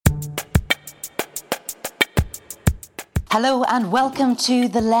Hello and welcome to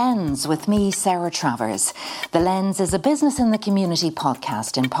The Lens with me, Sarah Travers. The Lens is a business in the community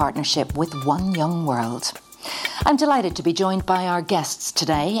podcast in partnership with One Young World. I'm delighted to be joined by our guests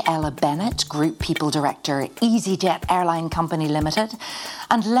today, Ella Bennett, Group People Director, EasyJet Airline Company Limited,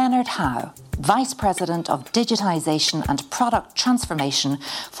 and Leonard Howe, Vice President of Digitisation and Product Transformation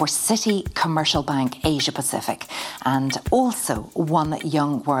for Citi Commercial Bank Asia Pacific, and also One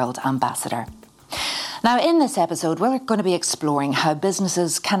Young World Ambassador. Now, in this episode, we're going to be exploring how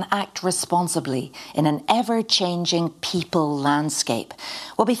businesses can act responsibly in an ever-changing people landscape.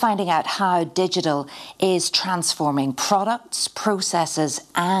 We'll be finding out how digital is transforming products, processes,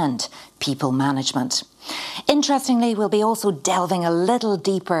 and people management. Interestingly, we'll be also delving a little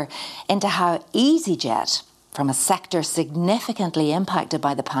deeper into how EasyJet, from a sector significantly impacted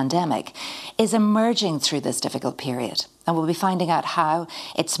by the pandemic, is emerging through this difficult period. And we'll be finding out how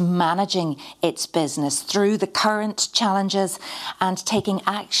it's managing its business through the current challenges and taking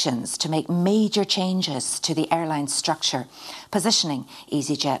actions to make major changes to the airline structure, positioning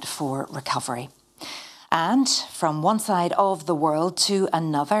EasyJet for recovery. And from one side of the world to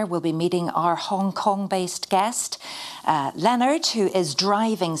another, we'll be meeting our Hong Kong-based guest, Leonard, who is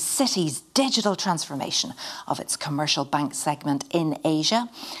driving Citi's digital transformation of its commercial bank segment in Asia.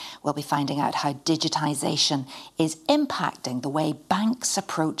 We'll be finding out how digitisation is impacting the way banks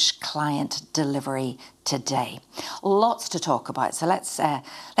approach client delivery today. Lots to talk about, so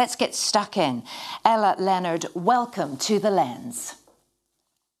let's get stuck in. Ella, Leonard, welcome to The Lens.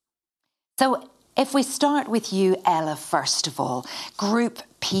 So, if we start with you, Ella, first of all, Group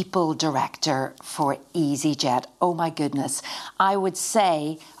People Director for EasyJet. Oh my goodness. I would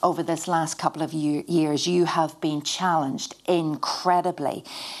say over this last couple of years, you have been challenged incredibly.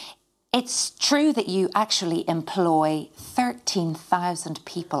 It's true that you actually employ 13,000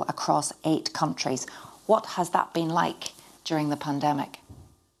 people across 8 countries. What has that been like during the pandemic?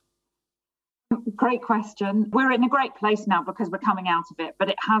 Great question. We're in a great place now because we're coming out of it, but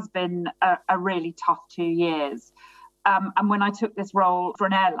it has been a really tough 2 years. And when I took this role for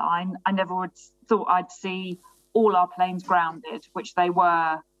an airline, I never would thought I'd see all our planes grounded, which they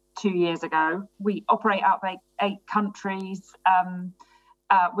were 2 years ago. We operate out of 8 countries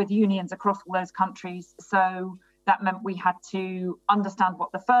with unions across all those countries. So that meant we had to understand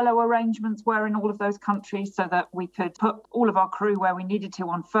what the furlough arrangements were in all of those countries so that we could put all of our crew where we needed to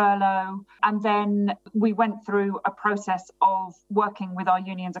on furlough. And then we went through a process of working with our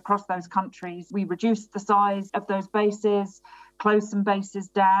unions across those countries. We reduced the size of those bases, closed some bases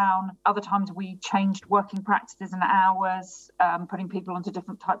down. Other times we changed working practices and hours, putting people onto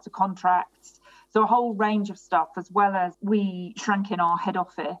different types of contracts. So a whole range of stuff, as well as we shrank in our head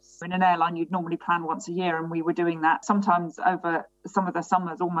office. In an airline, you'd normally plan once a year, and we were doing that sometimes over some of the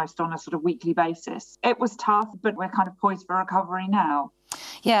summers, almost on a sort of weekly basis. It was tough, but we're kind of poised for recovery now.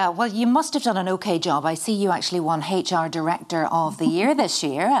 Yeah, well, you must have done an okay job. I see you actually won HR Director of the Year this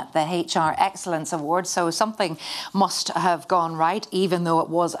year at the HR Excellence Award, so something must have gone right, even though it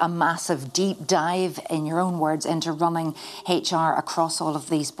was a massive deep dive, in your own words, into running HR across all of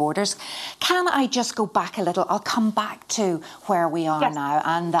these borders. Can I just go back a little? I'll come back to where we are now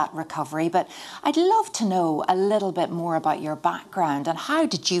and that recovery, but I'd love to know a little bit more about your background and how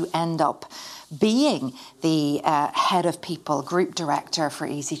did you end up being the head of people, group director for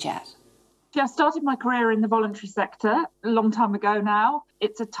EasyJet? I started my career in the voluntary sector a long time ago now.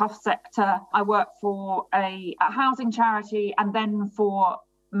 It's a tough sector. I work for a housing charity and then for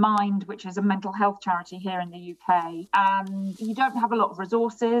Mind, which is a mental health charity here in the UK. And you don't have a lot of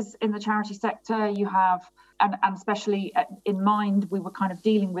resources in the charity sector. You have, and especially in Mind, we were kind of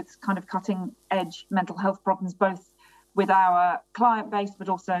dealing with kind of cutting edge mental health problems, both with our client base, but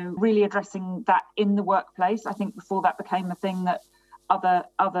also really addressing that in the workplace. I think before that became a thing that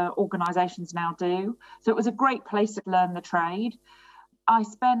other organisations now do. So it was a great place to learn the trade. I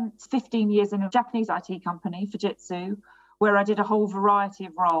spent 15 years in a Japanese IT company, Fujitsu, where I did a whole variety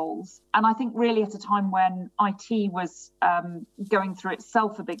of roles. And I think really at a time when IT was going through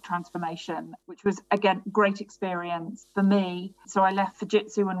itself a big transformation, which was, again, great experience for me. So I left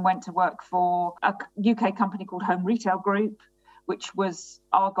Fujitsu and went to work for a UK company called Home Retail Group, which was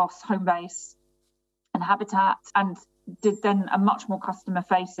Argos, Homebase and Habitat, and did then a much more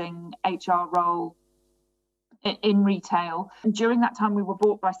customer-facing HR role in retail. And during that time, we were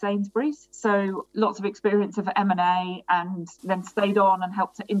bought by Sainsbury's. So lots of experience of M&A, and then stayed on and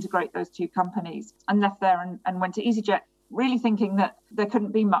helped to integrate those two companies, and left there and went to EasyJet, really thinking that there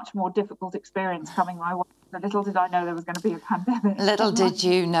couldn't be much more difficult experience coming my way. But little did I know there was going to be a pandemic. Little did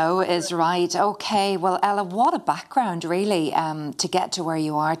you know is right. Okay, well, Ella, what a background, really, to get to where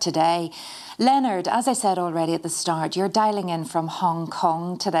you are today. Leonard, as I said already at the start, you're dialing in from Hong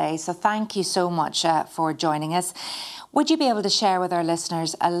Kong today, so thank you so much for joining us. Would you be able to share with our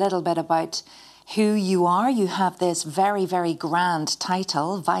listeners a little bit about who you are? You have this very, very grand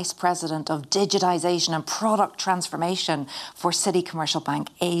title, Vice President of Digitisation and Product Transformation for Citi Commercial Bank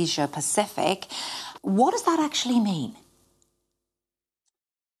Asia Pacific. What does that actually mean?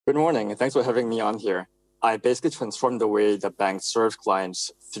 Good morning, and thanks for having me on here. I basically transform the way the bank serves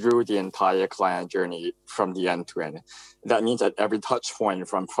clients through the entire client journey from the end to end. That means at every touch point,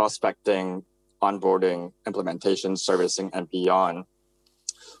 from prospecting, onboarding, implementation, servicing, and beyond,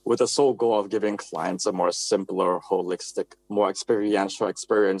 with the sole goal of giving clients a more simpler, holistic, more experiential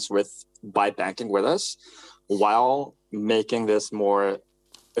experience by banking with us, while making this more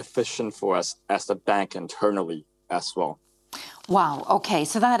efficient for us as the bank internally as well. Wow, okay,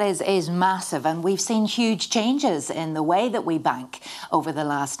 so that is massive, and we've seen huge changes in the way that we bank over the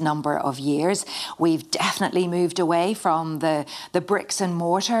last number of years. We've definitely moved away from the bricks and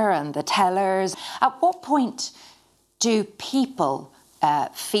mortar and the tellers. At what point do people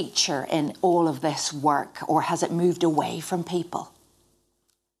feature in all of this work, or has it moved away from people?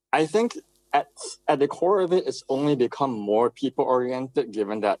 I think at the core of it, it's only become more people-oriented,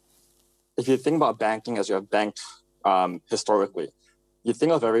 given that if you think about banking as you have banked historically, you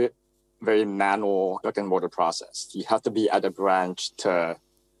think of very, very manual brick-and-mortar process. You have to be at a branch to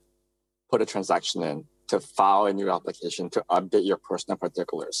put a transaction in, to file a new application, to update your personal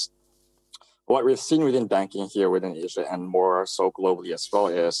particulars. What we've seen within banking here within Asia and more so globally as well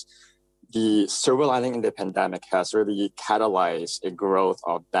is the silver lining in the pandemic has really catalyzed a growth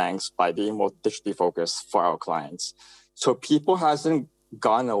of banks by being more digitally focused for our clients. So people hasn't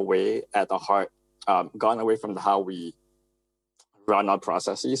gone away at the heart, gone away from how we run our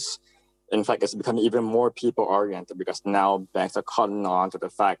processes. In fact, it's become even more people-oriented because now banks are cotton on to the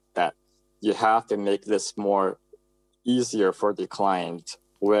fact that you have to make this more easier for the client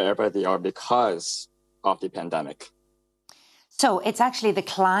wherever they are because of the pandemic. So it's actually the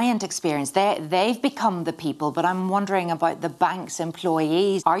client experience. They've become the people, but I'm wondering about the bank's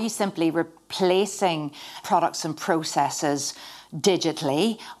employees. Are you simply replacing products and processes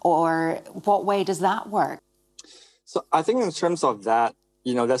digitally, or what way does that work? So I think in terms of that,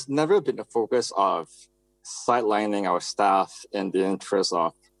 there's never been a focus of sidelining our staff in the interest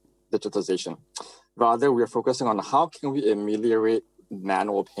of digitalization. Rather, we're focusing on how can we ameliorate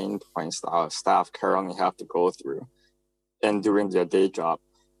manual pain points that our staff currently have to go through and during their day job,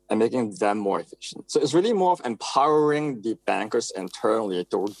 and making them more efficient. So it's really more of empowering the bankers internally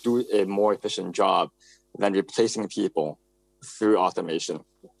to do a more efficient job than replacing people through automation.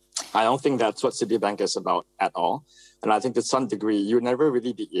 I don't think that's what Citibank is about at all. And I think to some degree, you'll never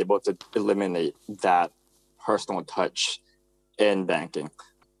really be able to eliminate that personal touch in banking.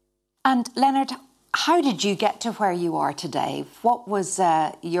 And Leonard, how did you get to where you are today? What was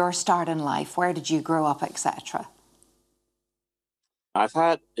your start in life? Where did you grow up, etc.? I've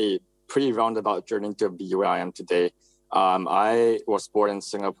had a pretty roundabout journey to be where I am today. I was born in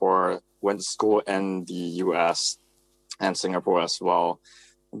Singapore, went to school in the US and Singapore as well.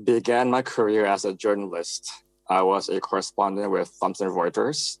 Began my career as a journalist. I was a correspondent with Thomson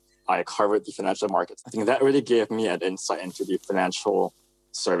Reuters. I covered the financial markets. I think that really gave me an insight into the financial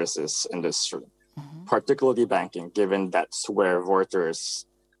services industry, particularly banking, given that's where Reuters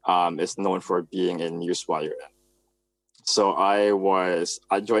is known for being a newswire. So I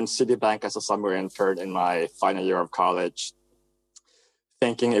joined Citibank as a summer intern in my final year of college,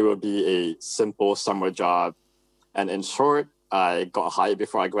 thinking it would be a simple summer job. And in short, I got hired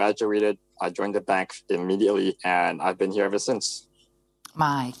before I graduated. I joined the bank immediately, and I've been here ever since.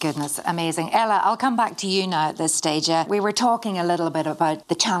 My goodness, amazing. Ella, I'll come back to you now at this stage. We were talking a little bit about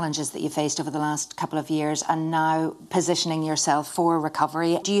the challenges that you faced over the last couple of years and now positioning yourself for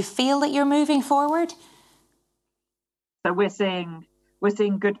recovery. Do you feel that you're moving forward? So we're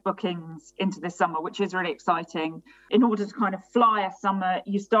seeing good bookings into this summer, which is really exciting. In order to kind of fly a summer,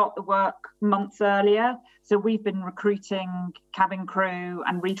 you start the work months earlier. So we've been recruiting cabin crew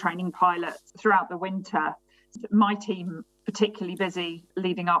and retraining pilots throughout the winter. My team particularly busy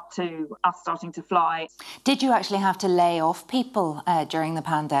leading up to us starting to fly. Did you actually have to lay off people during the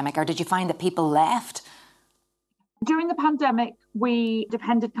pandemic, or did you find that people left? During the pandemic, we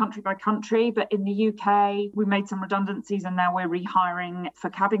depended country by country, but in the UK, we made some redundancies and now we're rehiring for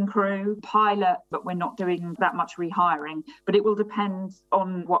cabin crew, pilot, but we're not doing that much rehiring. But it will depend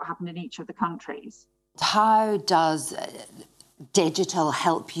on what happened in each of the countries. How does digital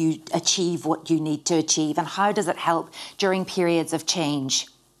help you achieve what you need to achieve, and how does it help during periods of change?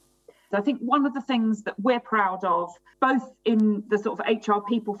 I think one of the things that we're proud of, both in the sort of HR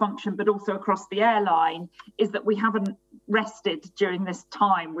people function, but also across the airline, is that we haven't rested during this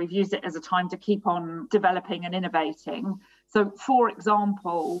time. We've used it as a time to keep on developing and innovating. So, for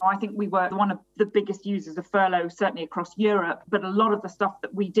example, I think we were one of the biggest users of furlough, certainly across Europe, but a lot of the stuff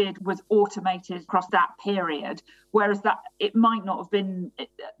that we did was automated across that period, whereas that it might not have been at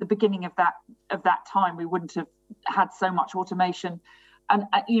the beginning of that time. We wouldn't have had so much automation. And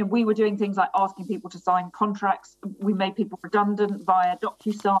we were doing things like asking people to sign contracts. We made people redundant via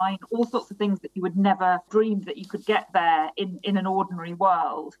DocuSign, all sorts of things that you would never dream that you could get there in an ordinary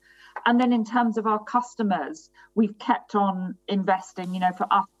world. And then in terms of our customers, we've kept on investing, for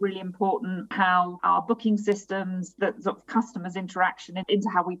us, really important how our booking systems, the sort of customers' interaction into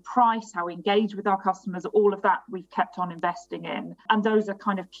how we price, how we engage with our customers, all of that we've kept on investing in. And those are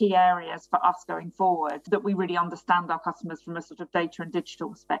kind of key areas for us going forward, that we really understand our customers from a sort of data and digital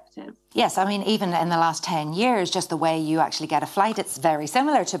perspective. Yes, I mean, even in the last 10 years, just the way you actually get a flight, it's very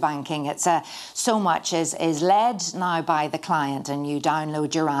similar to banking. It's so much is led now by the client, and you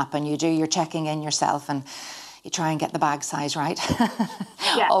download your app and you do your checking in yourself and you try and get the bag size right.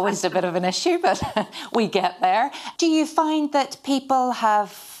 Yeah. Always a bit of an issue, but we get there. Do you find that people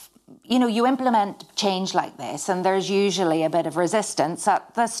have, you implement change like this and there's usually a bit of resistance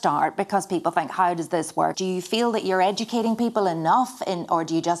at the start because people think, how does this work? Do you feel that you're educating people enough or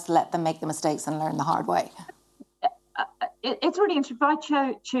do you just let them make the mistakes and learn the hard way? It's really interesting. If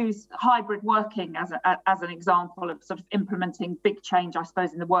I choose hybrid working as an example of sort of implementing big change, I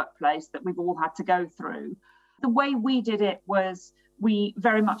suppose, in the workplace that we've all had to go through, the way we did it was we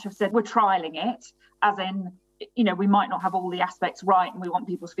very much have said we're trialling it, as in, we might not have all the aspects right and we want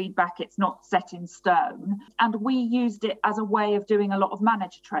people's feedback. It's not set in stone. And we used it as a way of doing a lot of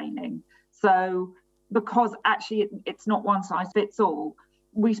manager training. So because actually it's not one size fits all,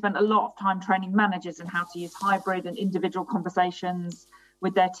 we spent a lot of time training managers in how to use hybrid and individual conversations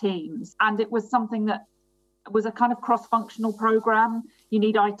with their teams. And it was something that was a kind of cross-functional program. You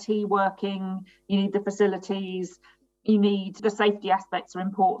need IT working, you need the facilities, you need the safety aspects are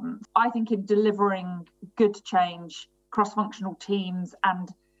important. I think in delivering good change, cross-functional teams and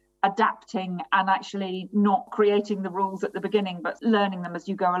adapting and actually not creating the rules at the beginning, but learning them as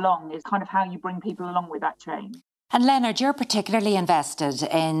you go along is kind of how you bring people along with that change. And Leonard, you're particularly invested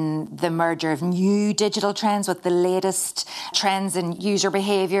in the merger of new digital trends with the latest trends in user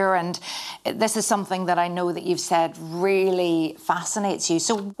behaviour. And this is something that I know that you've said really fascinates you.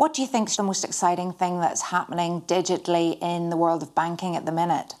 So what do you think is the most exciting thing that's happening digitally in the world of banking at the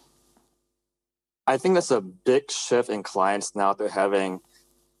minute? I think there's a big shift in clients now to having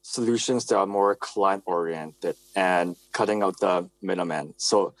solutions that are more client-oriented and cutting out the middleman.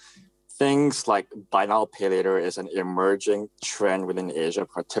 So things like buy now, pay later is an emerging trend within Asia,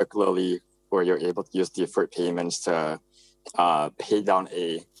 particularly where you're able to use deferred payments to pay down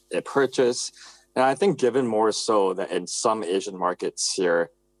a purchase. And I think given more so that in some Asian markets here,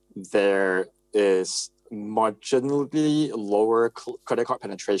 there is marginally lower credit card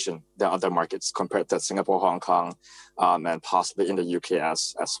penetration than other markets compared to Singapore, Hong Kong, and possibly in the UK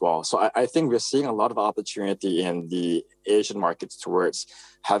as well. So I think we're seeing a lot of opportunity in the Asian markets towards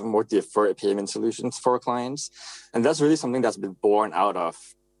having more deferred payment solutions for clients. And that's really something that's been born out of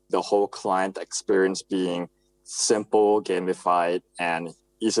the whole client experience being simple, gamified, and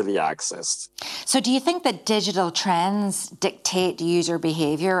easily accessed. So do you think that digital trends dictate user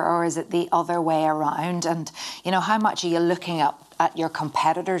behaviour, or is it the other way around? And, how much are you looking up at your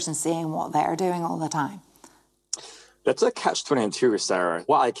competitors and seeing what they're doing all the time? That's a catch-22, Sarah.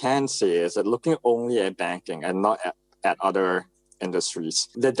 What I can say is that looking only at banking and not at other industries,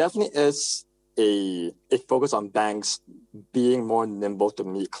 there definitely is a focus on banks being more nimble to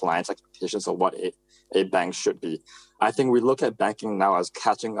meet clients' expectations of what a bank should be. I think we look at banking now as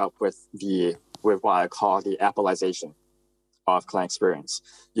catching up with what I call the Appleization of client experience.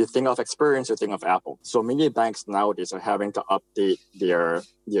 You think of experience, you think of Apple. So many banks nowadays are having to update their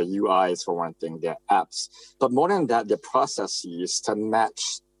UIs for one thing, their apps. But more than that, their processes to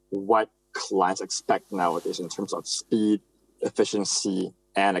match what clients expect nowadays in terms of speed, efficiency,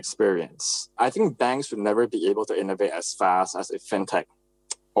 and experience. I think banks would never be able to innovate as fast as a fintech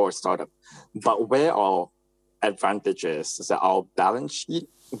or a startup. But where our advantage is that our balance sheet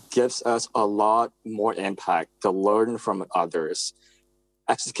gives us a lot more impact to learn from others,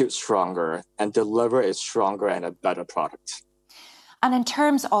 execute stronger, and deliver a stronger and a better product. And in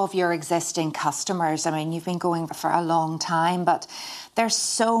terms of your existing customers, I mean, you've been going for a long time, but there's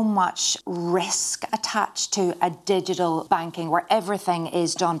so much risk attached to a digital banking where everything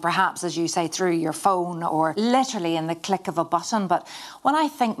is done, perhaps, as you say, through your phone or literally in the click of a button. But when I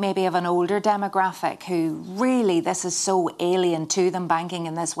think maybe of an older demographic who really this is so alien to them, banking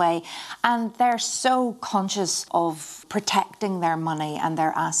in this way, and they're so conscious of protecting their money and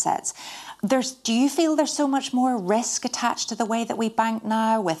their assets, do you feel there's so much more risk attached to the way that we bank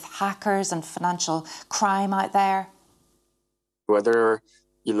now with hackers and financial crime out there? Whether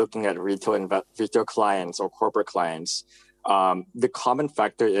you're looking at retail clients or corporate clients, the common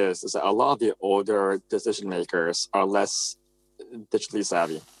factor is that a lot of the older decision makers are less digitally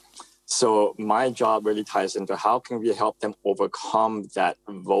savvy. So my job really ties into how can we help them overcome that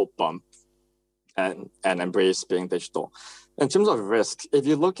vote bump and embrace being digital. In terms of risk, if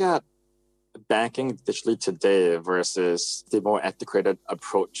you look at banking digitally today versus the more antiquated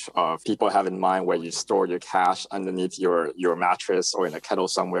approach of people have in mind where you store your cash underneath your mattress or in a kettle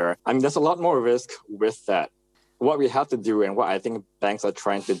somewhere, I mean, there's a lot more risk with that. What we have to do and what I think banks are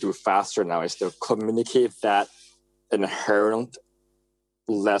trying to do faster now is to communicate that inherent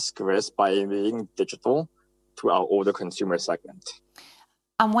less risk by being digital to our older consumer segment.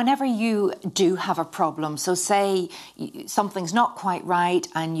 And whenever you do have a problem, so say something's not quite right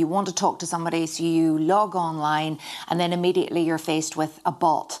and you want to talk to somebody, so you log online and then immediately you're faced with a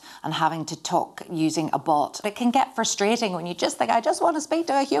bot and having to talk using a bot. It can get frustrating when you just think, I just want to speak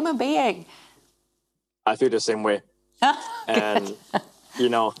to a human being. I feel the same way. And,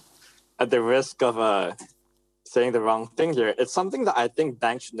 at the risk of saying the wrong thing here, it's something that I think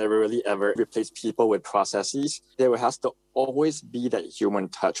banks should never really ever replace people with processes. There has to always be that human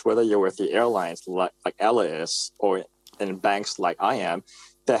touch, whether you're with the airlines like Ella is, or in banks like I am.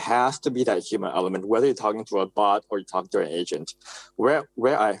 There has to be that human element, whether you're talking to a bot or you're talking to an agent. Where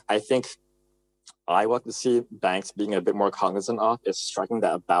I think I want to see banks being a bit more cognizant of is striking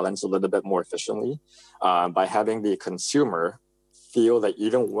that balance a little bit more efficiently by having the consumer feel that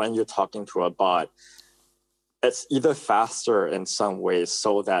even when you're talking to a bot, it's either faster in some ways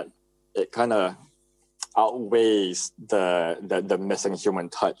so that it kind of outweighs the missing human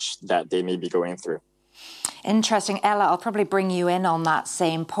touch that they may be going through. Interesting. Ella, I'll probably bring you in on that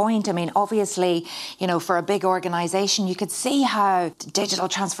same point. I mean, obviously, for a big organisation, you could see how digital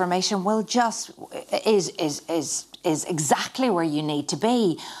transformation will is exactly where you need to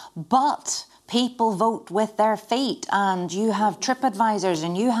be. But people vote with their feet, and you have TripAdvisors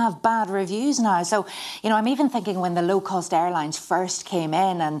and you have bad reviews now. So, I'm even thinking when the low-cost airlines first came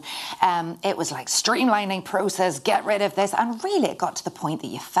in and it was like streamlining process, get rid of this. And really it got to the point that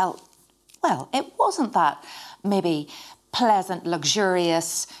you felt, well, it wasn't that maybe pleasant,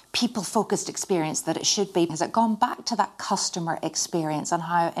 luxurious, people-focused experience that it should be. Has it gone back to that customer experience and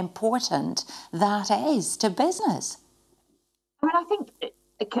how important that is to business? I mean, I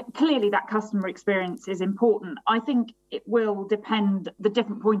think clearly that customer experience is important. I think it will depend the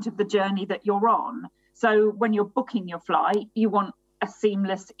different point of the journey that you're on. So when you're booking your flight, you want a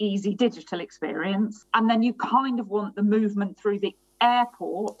seamless, easy digital experience. And then you kind of want the movement through the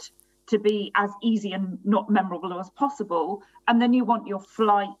airport to be as easy and not memorable as possible. And then you want your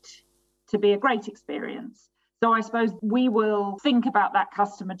flight to be a great experience. So I suppose we will think about that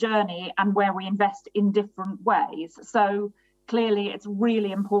customer journey and where we invest in different ways. So clearly, it's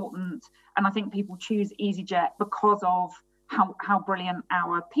really important, and I think people choose EasyJet because of how brilliant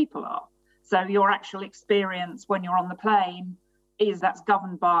our people are. So your actual experience when you're on the plane that's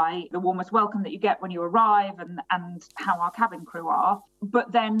governed by the warmest welcome that you get when you arrive and how our cabin crew are.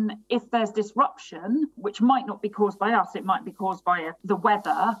 But then if there's disruption, which might not be caused by us, it might be caused by the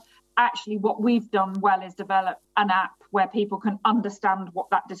weather, actually what we've done well is develop an app where people can understand what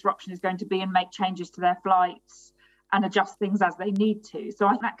that disruption is going to be and make changes to their flights and adjust things as they need to. So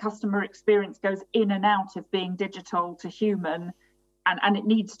I think that customer experience goes in and out of being digital to human, and it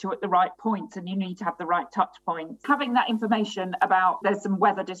needs to at the right points, and you need to have the right touch points. Having that information about there's some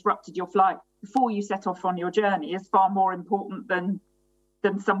weather disrupted your flight before you set off on your journey is far more important than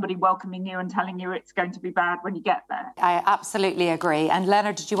somebody welcoming you and telling you it's going to be bad when you get there. I absolutely agree. And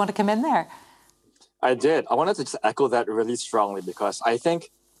Leonard, did you want to come in there? I did. I wanted to just echo that really strongly because I think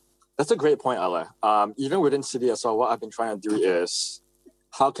that's a great point, Ella. Even within CDSO, what I've been trying to do is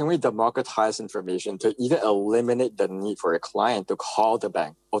how can we democratize information to either eliminate the need for a client to call the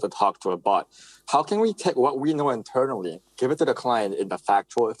bank or to talk to a bot? How can we take what we know internally, give it to the client in a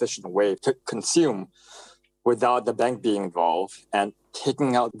factual, efficient way to consume without the bank being involved and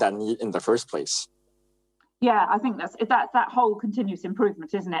taking out that need in the first place? Yeah, I think that's that whole continuous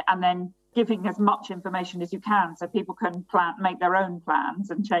improvement, isn't it? And then giving as much information as you can so people can make their own plans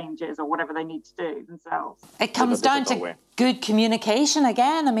and changes or whatever they need to do themselves. It comes down to good communication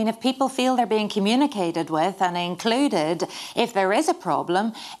again. I mean, if people feel they're being communicated with and included, if there is a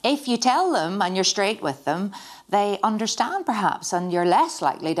problem, if you tell them and you're straight with them, they understand perhaps, and you're less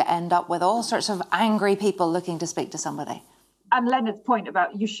likely to end up with all sorts of angry people looking to speak to somebody. And Leonard's point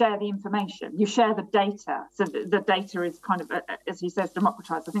about you share the information, you share the data. So the data is kind of, as he says,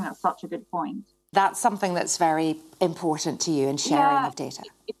 democratised. I think that's such a good point. That's something that's very important to you in sharing of data.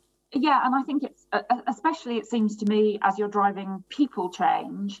 Yeah, and I think it's, especially it seems to me, as you're driving people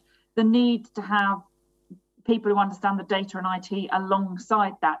change, the need to have people who understand the data and IT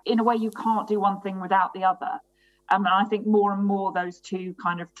alongside that. In a way, you can't do one thing without the other. And I think more and more those two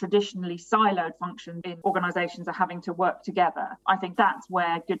kind of traditionally siloed functions in organisations are having to work together. I think that's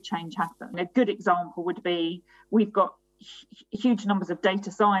where good change happens. A good example would be we've got huge numbers of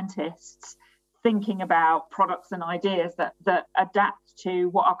data scientists thinking about products and ideas that adapt to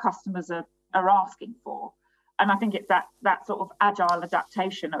what our customers are asking for. And I think it's that sort of agile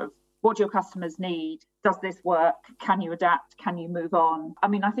adaptation of what do your customers need? Does this work? Can you adapt? Can you move on? I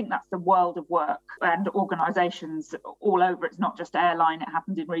mean, I think that's the world of work and organisations all over. It's not just airline, it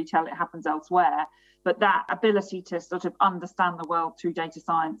happens in retail, it happens elsewhere. But that ability to sort of understand the world through data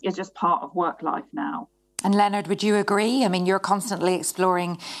science is just part of work life now. And Leonard, would you agree? I mean, you're constantly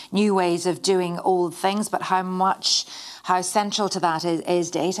exploring new ways of doing old things, but how central to that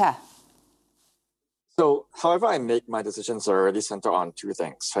is data? So however I make my decisions are really centered on two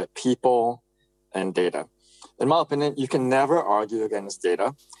things, right? People and data. In my opinion, you can never argue against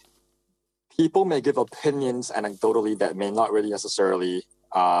data. People may give opinions anecdotally that may not really necessarily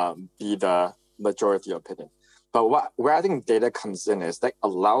be the majority opinion. But where I think data comes in is that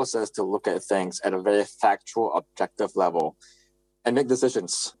allows us to look at things at a very factual, objective level and make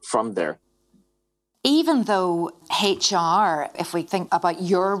decisions from there. Even though HR, if we think about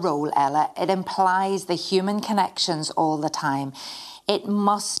your role, Ella, it implies the human connections all the time. It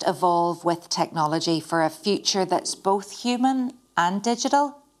must evolve with technology for a future that's both human and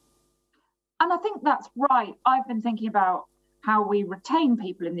digital. And I think that's right. I've been thinking about how we retain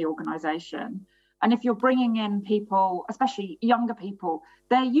people in the organisation. And if you're bringing in people, especially younger people,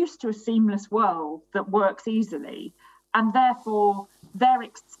 they're used to a seamless world that works easily. And therefore, their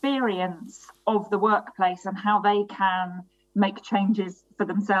experience of the workplace and how they can make changes for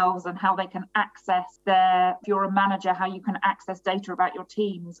themselves and how they can access if you're a manager, how you can access data about your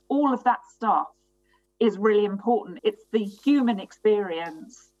teams, all of that stuff is really important. It's the human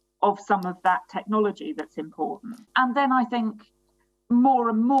experience of some of that technology that's important. And then I think more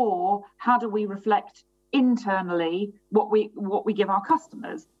and more, how do we reflect internally what we give our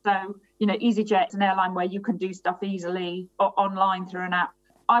customers? So, EasyJet is an airline where you can do stuff easily online through an app.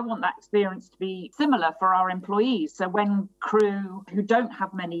 I want that experience to be similar for our employees. So when crew who don't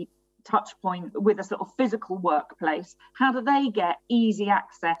have many touch point with a sort of physical workplace, how do they get easy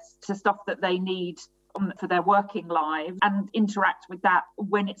access to stuff that they need for their working lives and interact with that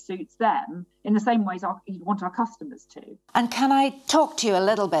when it suits them in the same ways you'd want our customers to. And can I talk to you a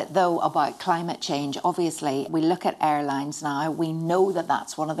little bit, though, about climate change? Obviously, we look at airlines now. We know that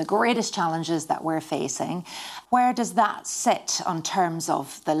that's one of the greatest challenges that we're facing. Where does that sit in terms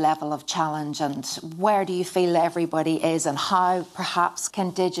of the level of challenge, and where do you feel everybody is, and how perhaps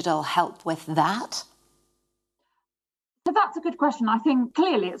can digital help with that? So that's a good question. I think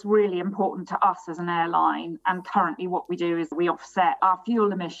clearly it's really important to us as an airline, and currently what we do is we offset our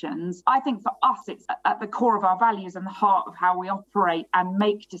fuel emissions. I think for us it's at the core of our values and the heart of how we operate and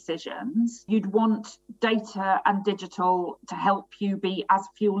make decisions. You'd want data and digital to help you be as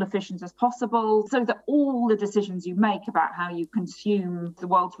fuel efficient as possible so that all the decisions you make about how you consume the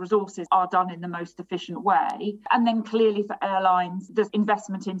world's resources are done in the most efficient way. And then clearly for airlines, there's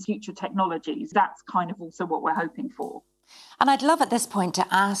investment in future technologies. That's kind of also what we're hoping for. And I'd love at this point to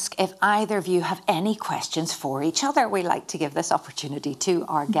ask if either of you have any questions for each other. We like to give this opportunity to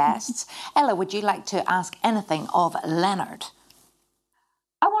our guests. Ella, would you like to ask anything of Leonard?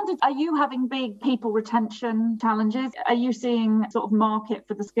 I wondered, are you having big people retention challenges? Are you seeing sort of market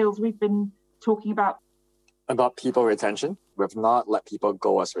for the skills we've been talking about? About people retention, we've not let people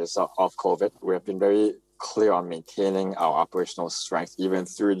go as a result of COVID. We have been very clear on maintaining our operational strength, even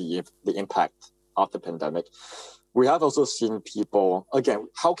through the impact of the pandemic. We have also seen people, again,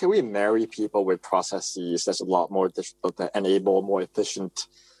 how can we marry people with processes that's a lot more digital to enable more efficient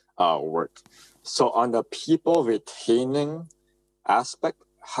work? So on the people retaining aspect,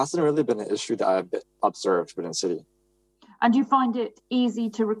 hasn't really been an issue that I've observed within City. And do you find it easy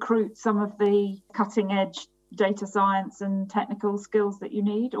to recruit some of the cutting edge data science and technical skills that you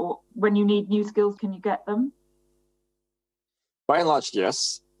need? Or when you need new skills, can you get them? By and large,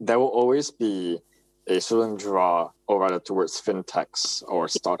 yes. There will always be a certain draw or rather towards fintechs or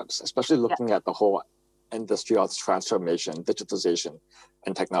startups, especially looking at the whole industry of transformation, digitization,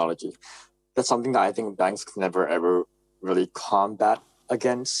 and technology. That's something that I think banks can never ever really combat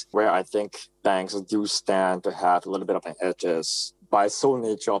against, where I think banks do stand to have a little bit of an edge is by sole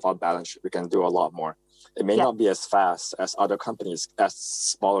nature of our balance sheet, we can do a lot more. It may not be as fast as other companies, as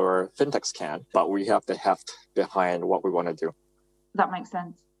smaller fintechs can, but we have the heft behind what we want to do. That makes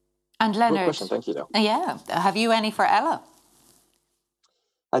sense. And Leonard, good question. Thank you, though. Yeah. Have you any for Ella?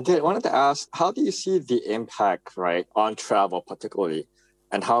 I did. Wanted to ask, how do you see the impact, right, on travel particularly,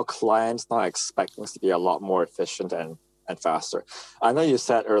 and how clients now expect things to be a lot more efficient and faster? I know you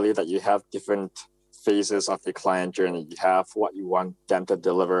said earlier that you have different phases of the client journey. You have what you want them to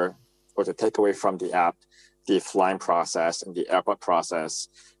deliver or to take away from the app, the flying process and the airport process.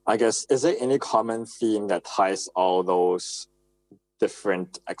 I guess, is there any common theme that ties all those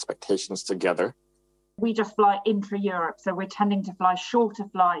different expectations together? We just fly intra-Europe, so we're tending to fly shorter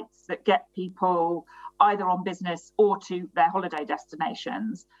flights that get people either on business or to their holiday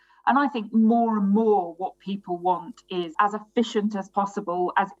destinations. And I think more and more what people want is as efficient as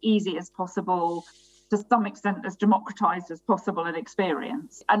possible, as easy as possible, to some extent as democratized as possible an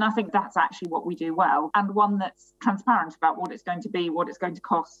experience. And I think that's actually what we do well, and one that's transparent about what it's going to be, what it's going to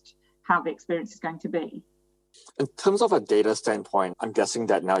cost, how the experience is going to be. In terms of a data standpoint, I'm guessing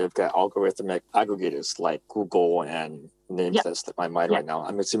that now you've got algorithmic aggregators like Google and names that slip my mind right now.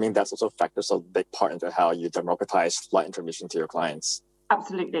 I'm assuming that's also factors a big part into how you democratize flight information to your clients.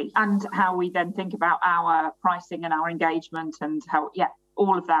 Absolutely. And how we then think about our pricing and our engagement and how,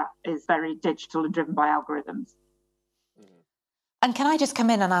 all of that is very digital and driven by algorithms. And can I just come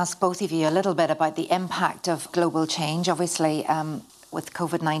in and ask both of you a little bit about the impact of global change? Obviously, with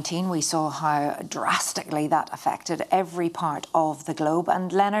COVID-19, we saw how drastically that affected every part of the globe.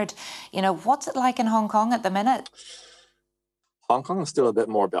 And Leonard, what's it like in Hong Kong at the minute? Hong Kong is still a bit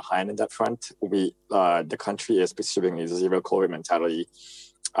more behind in that front. The country is pursuing a zero COVID mentality.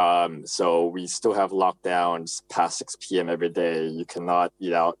 So we still have lockdowns past 6 p.m. every day. You cannot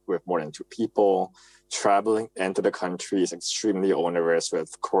eat out with more than 2 people. Traveling into the country is extremely onerous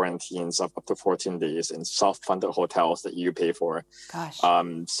with quarantines of up to 14 days in self-funded hotels that you pay for. Gosh.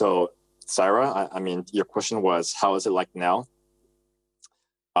 So, Sarah, I mean, your question was, how is it like now?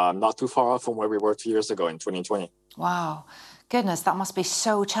 Not too far off from where we were 2 years ago in 2020. Wow. Goodness, that must be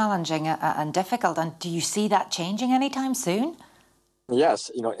so challenging and difficult. And do you see that changing anytime soon?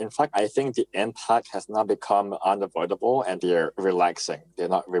 Yes, in fact, I think the impact has now become unavoidable and they're relaxing. They're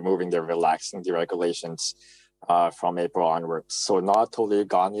relaxing the regulations from April onwards. So not totally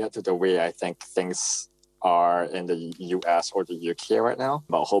gone yet to the way I think things are in the US or the UK right now,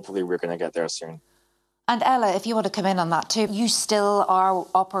 but hopefully we're going to get there soon. And Ella, if you want to come in on that too, you still are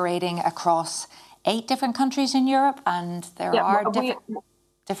operating across 8 different countries in Europe and there are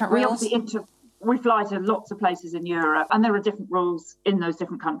different rules? We fly to lots of places in Europe and there are different rules in those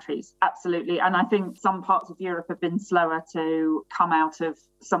different countries, absolutely. And I think some parts of Europe have been slower to come out of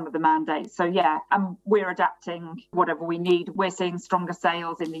some of the mandates. So and we're adapting whatever we need. We're seeing stronger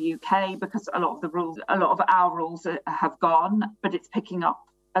sales in the UK because a lot of our rules have gone, but it's picking up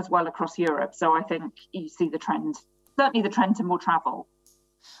as well across Europe. So I think you see the trend, certainly the trend to more travel.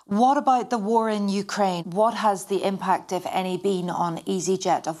 What about the war in Ukraine? What has the impact, if any, been on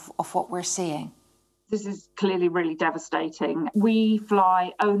EasyJet of what we're seeing? This is clearly really devastating. We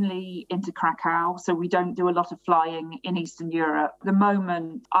fly only into Krakow, so we don't do a lot of flying in Eastern Europe. At the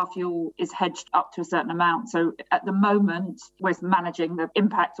moment, our fuel is hedged up to a certain amount. So at the moment, we're managing the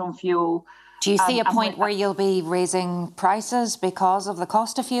impact on fuel. Do you see a point where you'll be raising prices because of the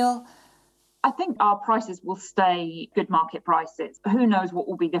cost of fuel? I think our prices will stay good market prices. Who knows what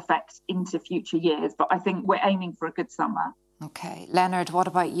will be the effect into future years, but I think we're aiming for a good summer. Okay. Leonard, what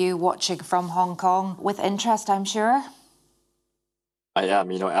about you watching from Hong Kong? With interest, I'm sure? I am.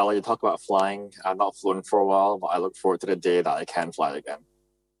 Ella, you talk about flying. I've not flown for a while, but I look forward to the day that I can fly again.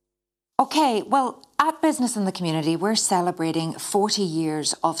 Okay, well, at Business in the Community, we're celebrating 40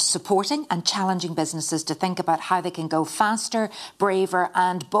 years of supporting and challenging businesses to think about how they can go faster, braver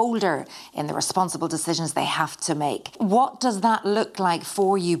and bolder in the responsible decisions they have to make. What does that look like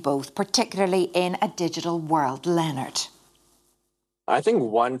for you both, particularly in a digital world? Leonard? I think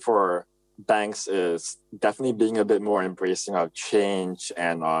one for banks is definitely being a bit more embracing of change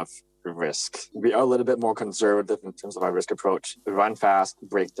and of risk. We are a little bit more conservative in terms of our risk approach. Run fast,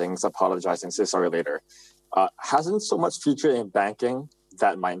 break things, apologize, and say sorry later. Hasn't so much featured in banking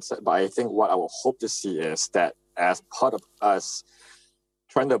that mindset. But I think what I will hope to see is that as part of us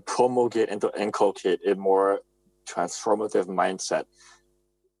trying to promulgate and to inculcate a more transformative mindset,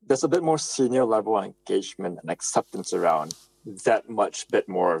 there's a bit more senior level engagement and acceptance around that much bit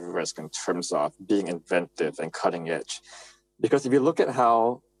more of risk in terms of being inventive and cutting edge. Because if you look at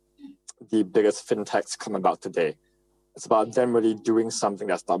how the biggest fintechs come about today, it's about them really doing something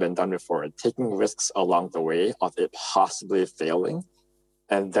that's not been done before, and taking risks along the way of it possibly failing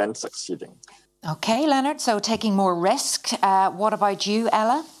and then succeeding. Okay, Leonard, so taking more risk. What about you,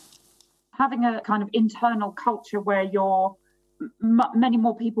 Ella? Having a kind of internal culture where you're many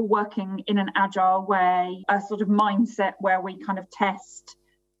more people working in an agile way, a sort of mindset where we kind of test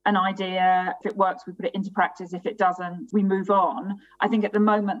an idea. If it works, we put it into practice. If it doesn't, we move on. I think at the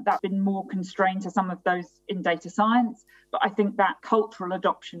moment that's been more constrained to some of those in data science. But I think that cultural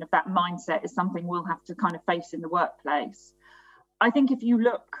adoption of that mindset is something we'll have to kind of face in the workplace. I think if you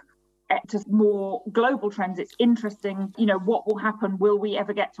look to more global trends, it's interesting, what will happen? Will we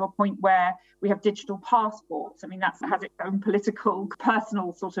ever get to a point where we have digital passports? I mean, that has its own political,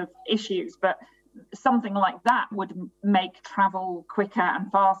 personal sort of issues, but something like that would make travel quicker and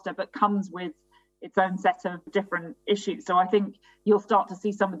faster, but comes with its own set of different issues. So I think you'll start to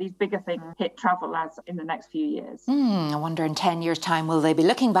see some of these bigger things hit travel as in the next few years. I wonder in 10 years' time, will they be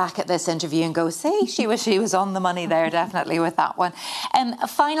looking back at this interview and go, see, she was on the money there, definitely with that one. A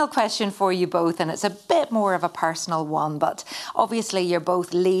final question for you both, and it's a bit more of a personal one, but obviously you're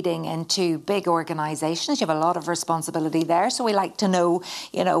both leading into big organisations. You have a lot of responsibility there, so we like to know,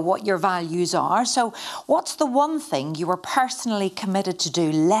 what your values are. So what's the one thing you are personally committed to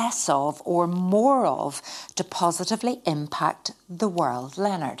do less of or more of to positively impact the world?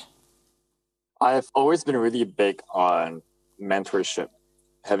 Leonard? I've always been really big on mentorship,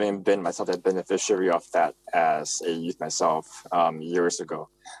 having been myself a beneficiary of that as a youth myself years ago.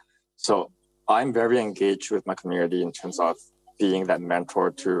 So I'm very engaged with my community in terms of being that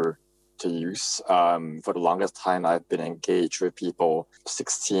mentor to youth. For the longest time, I've been engaged with people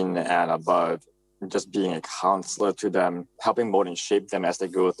 16 and above, just being a counselor to them, helping mold and shape them as they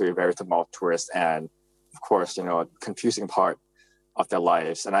go through a very tumultuous and, of course, confusing part of their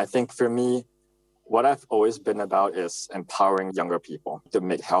lives. And I think for me, what I've always been about is empowering younger people to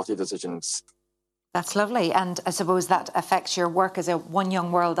make healthy decisions. That's lovely. And I suppose that affects your work as a One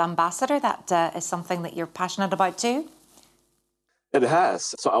Young World ambassador. That is something that you're passionate about too? It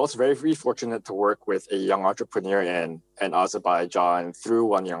has. So I was very fortunate to work with a young entrepreneur in Azerbaijan through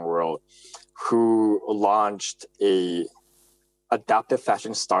One Young World, who launched a adaptive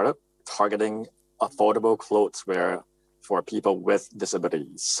fashion startup targeting affordable clothes wear for people with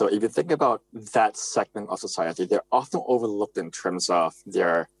disabilities. So if you think about that segment of society, they're often overlooked in terms of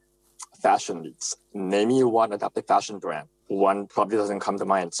their fashion needs. Name me one adaptive fashion brand. One probably doesn't come to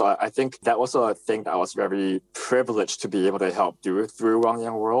mind. So I think that was a thing that I was very privileged to be able to help do through One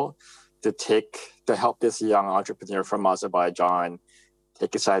Young World, to help this young entrepreneur from Azerbaijan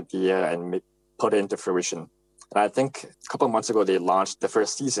take his idea and put it into fruition. And I think a couple of months ago, they launched the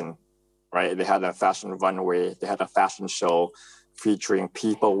first season, right? They had a fashion runway, they had a fashion show featuring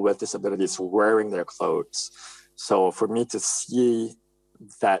people with disabilities wearing their clothes. So for me to see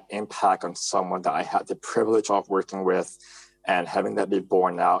that impact on someone that I had the privilege of working with and having that be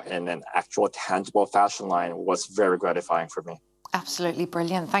borne out in an actual tangible fashion line was very gratifying for me. Absolutely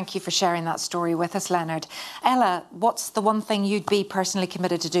brilliant. Thank you for sharing that story with us, Leonard. Ella, what's the one thing you'd be personally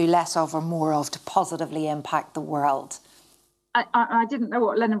committed to do less of or more of to positively impact the world? I didn't know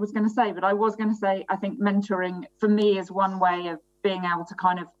what Leonard was going to say, but I was going to say, I think mentoring for me is one way of being able to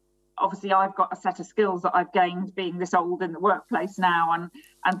kind of, obviously I've got a set of skills that I've gained being this old in the workplace now,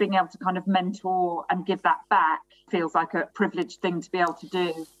 and being able to kind of mentor and give that back feels like a privileged thing to be able to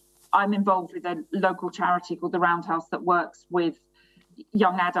do. I'm involved with a local charity called the Roundhouse that works with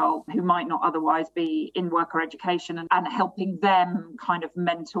young adults who might not otherwise be in work or education, and helping them kind of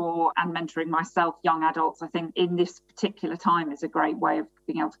mentor and mentoring myself, young adults, I think in this particular time is a great way of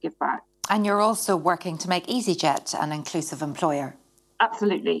being able to give back. And you're also working to make EasyJet an inclusive employer.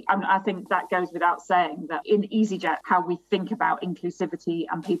 Absolutely. I think that goes without saying that in EasyJet, how we think about inclusivity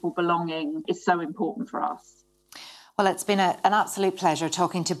and people belonging is so important for us. Well, it's been an absolute pleasure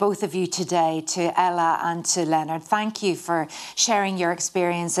talking to both of you today, to Ella and to Leonard. Thank you for sharing your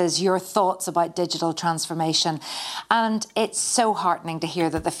experiences, your thoughts about digital transformation. And it's so heartening to hear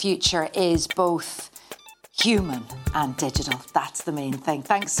that the future is both human and digital. That's the main thing.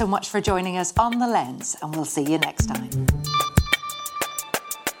 Thanks so much for joining us on The Lens, and we'll see you next time.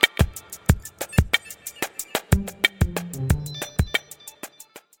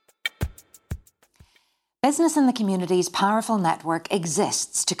 Business in the Community's powerful network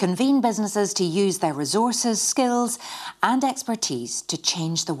exists to convene businesses to use their resources, skills and expertise to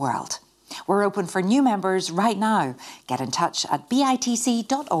change the world. We're open for new members right now. Get in touch at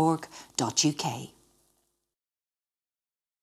bitc.org.uk.